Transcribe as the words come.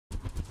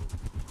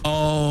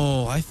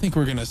Oh, I think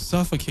we're gonna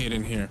suffocate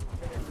in here.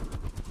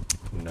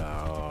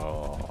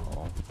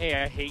 No.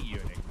 Hey, I hate you,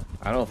 Enigma.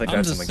 I don't think I'm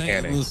that's a just saying,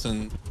 mechanic.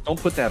 listen. Don't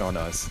put that on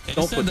us. It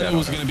Don't said put that that it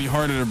was on gonna us. be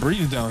harder to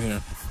breathe down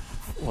here.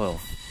 Well,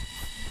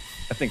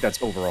 I think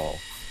that's overall.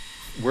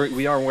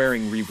 We are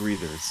wearing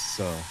rebreathers,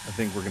 so I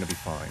think we're gonna be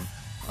fine.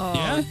 Oh,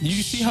 Yeah,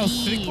 you see how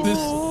thick this.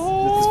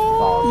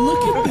 Look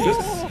Look at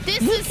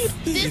this.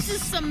 This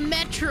is some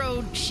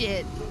Metro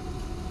shit.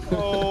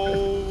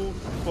 Oh,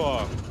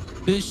 fuck.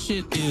 This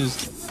shit is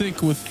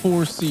thick with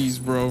 4 C's,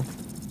 bro.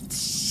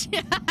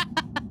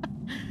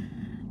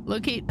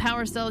 Locate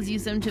power cells.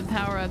 Use them to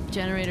power up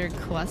generator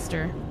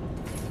cluster.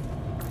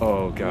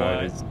 Oh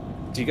god.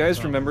 Do you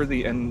guys remember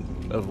the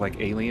end of like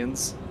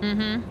Aliens?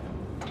 Mm-hmm.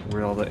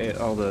 Where all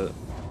the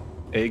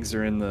eggs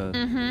are in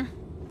the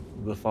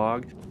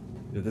fog?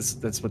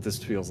 That's what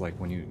this feels like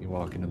when you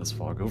walk into this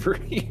fog over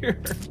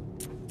here.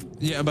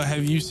 Yeah, but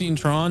have you seen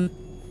Tron?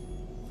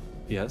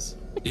 Yes.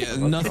 Yeah,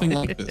 nothing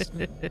like this.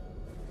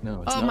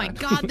 No, it's Oh not. my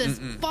god, this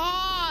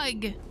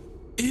fog!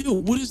 Ew,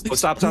 what is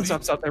this? Oh,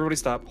 stop. Everybody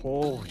stop.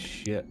 Holy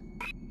shit.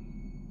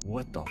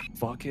 What the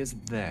fuck is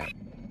that?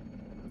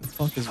 The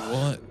fuck is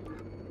what?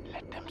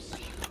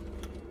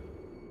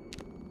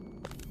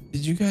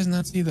 Did you guys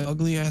not see the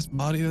ugly ass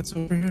body that's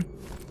over here?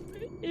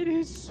 It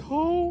is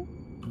so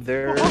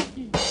There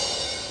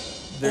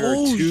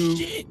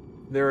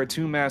are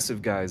two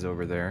massive guys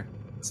over there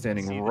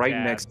standing right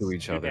next to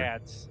each other.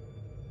 Dads.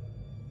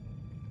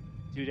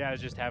 Two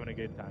dads just having a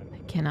good time. I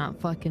cannot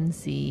fucking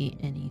see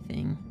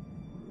anything.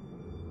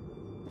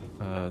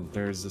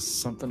 There's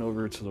something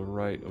over to the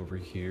right over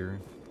here.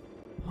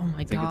 Oh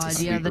my I think it's a god,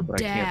 sleeper, yeah, the but I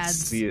can't dads.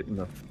 see it in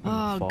the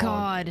Oh fog.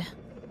 god.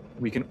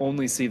 We can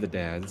only see the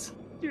dads.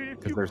 Dude, if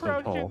 'Cause you there's no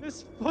crouch pole. in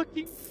this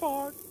fucking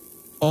fog.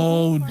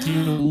 Oh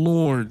dear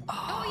lord.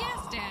 Oh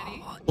yes,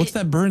 Daddy. What's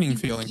that burning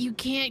feeling? You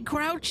can't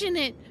crouch in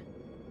it.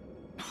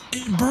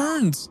 It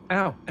burns.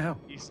 Ow, ow.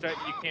 You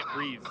can't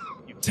breathe.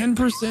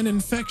 10%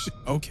 infection.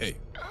 Okay.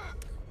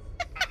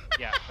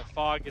 Yeah, the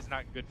fog is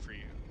not good for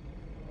you.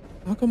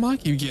 How come I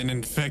keep getting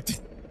infected?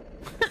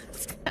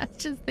 I was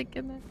just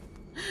thinking that.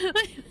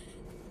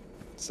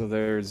 So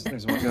there's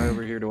one guy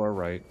over here to our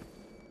right,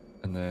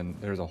 and then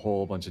there's a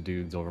whole bunch of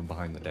dudes over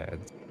behind the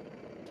dads.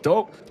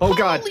 Don't! Oh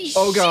god! Holy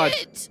Oh god!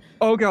 shit!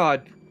 Oh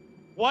god!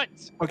 What?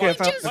 Okay, I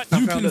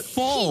found can it.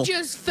 fall. He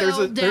just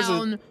fell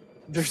down.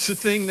 There's a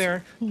thing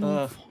there.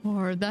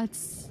 Or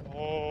that's.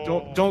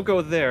 Don't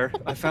go there.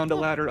 I found a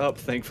ladder up,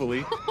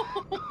 thankfully.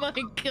 Oh my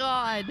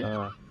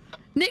god.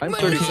 Nick, I'm move!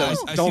 37.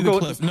 I Don't see go. the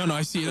cliff. No,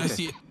 I see it. I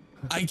see it.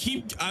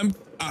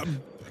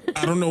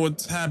 I don't know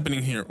what's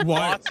happening here.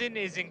 Why? Watson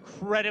is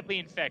incredibly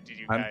infected,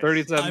 you guys. I'm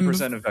 37% I'm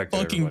infected.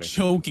 fucking everybody.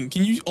 choking.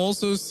 Can you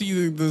also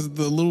see the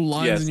little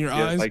lines in your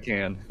eyes? Yes, I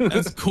can.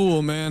 That's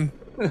cool, man.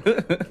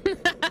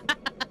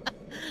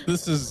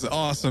 This is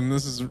awesome.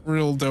 This is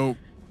real dope.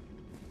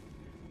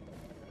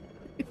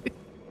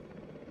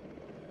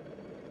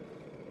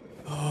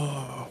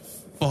 Oh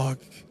fuck.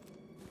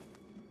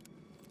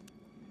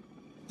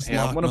 This Hey,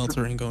 I lock want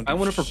melter ain't going to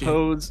to shit.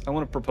 propose. I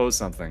want to propose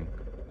something.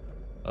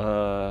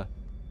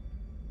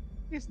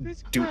 Is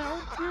this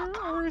ground here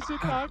or is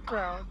it not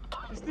ground?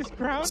 Is this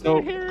ground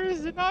So- here or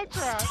is it not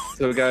ground?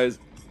 So guys,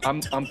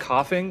 I'm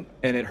coughing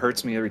and it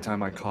hurts me every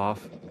time I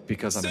cough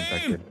because I'm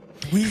infected.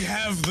 We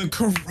have the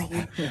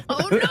corona.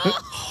 Oh no!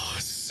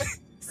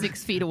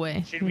 6 feet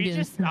away. Should we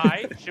just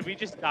die? Should we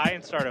just die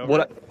and start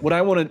over? What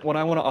I want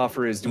to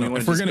offer is, do we want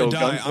If to we're just gonna go die,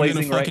 guns I'm gonna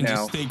blazing right fucking now?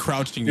 just stay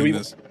crouching Do in we,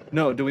 this.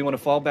 no, do we want to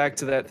fall back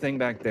to that thing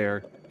back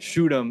there,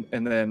 shoot them,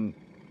 and then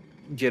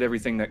get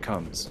everything that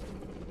comes?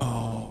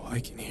 Oh, I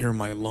can hear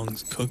my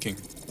lungs cooking.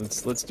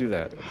 Let's do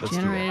that. Let's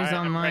Generators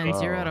I'm online, ready.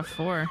 0 out of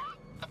 4.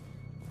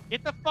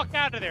 Get the fuck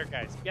out of there,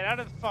 guys. Get out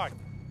of the fog.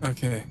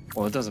 Okay.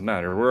 Well, it doesn't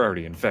matter. We're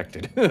already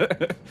infected.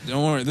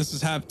 Don't worry. This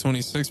is hap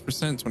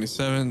 26%,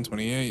 27,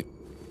 28,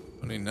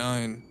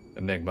 29,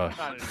 Enigma.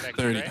 Not infected,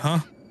 30. right? Huh?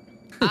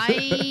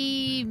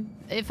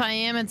 If I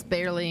am, it's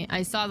barely.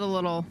 I saw the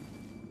little.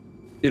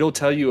 It'll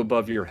tell you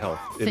above your health.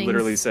 It Things.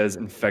 literally says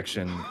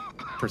infection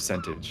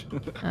percentage.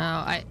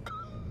 Oh,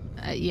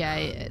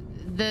 yeah.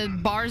 The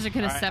bars are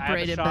kind of All right, I have a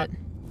separated, shot.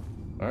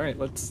 but. All right,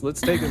 let's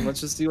take him.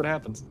 Let's just see what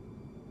happens.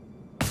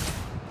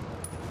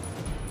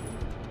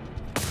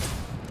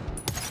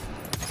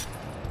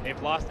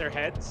 They've lost their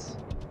heads.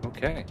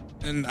 Okay.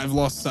 And I've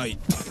lost sight.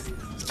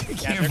 Yeah,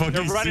 Can't they're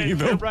fucking see running.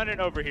 They're them. running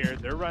over here.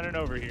 They're running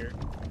over here.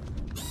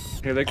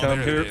 Here they come.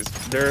 there Here it is.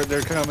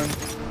 they're coming.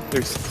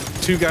 There's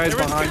two guys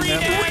There was behind 3 them.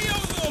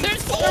 dads.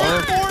 There's 4!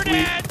 Four We-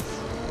 dads.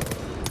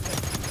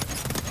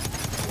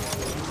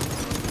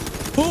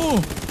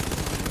 Oh,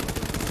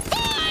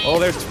 Oh,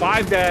 there's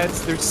 5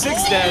 dads. There's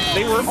 6 dads.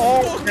 They were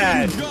all fucking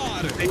dads.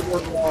 God. They were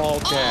all All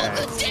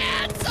dads. the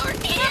dads are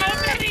here! So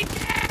many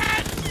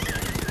dads.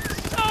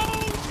 So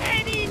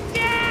many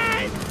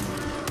dads.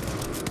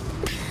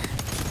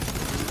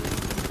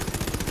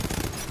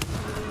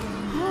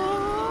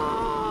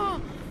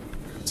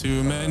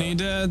 Too many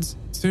dads.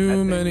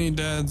 Too many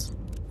dads.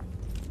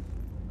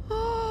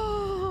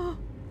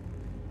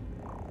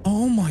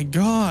 Oh my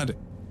God.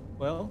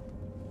 Well,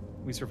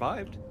 We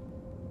survived.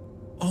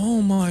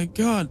 Oh my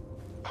god.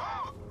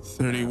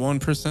 31%.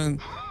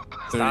 32%.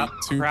 Stop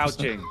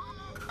crouching.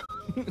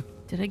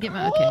 Did I get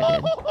my? Okay, I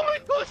did. Oh,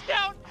 it goes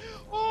down.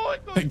 Oh,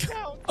 it goes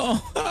down.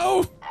 Oh,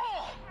 oh.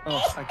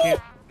 Oh, I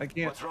can't.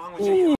 What's wrong with you?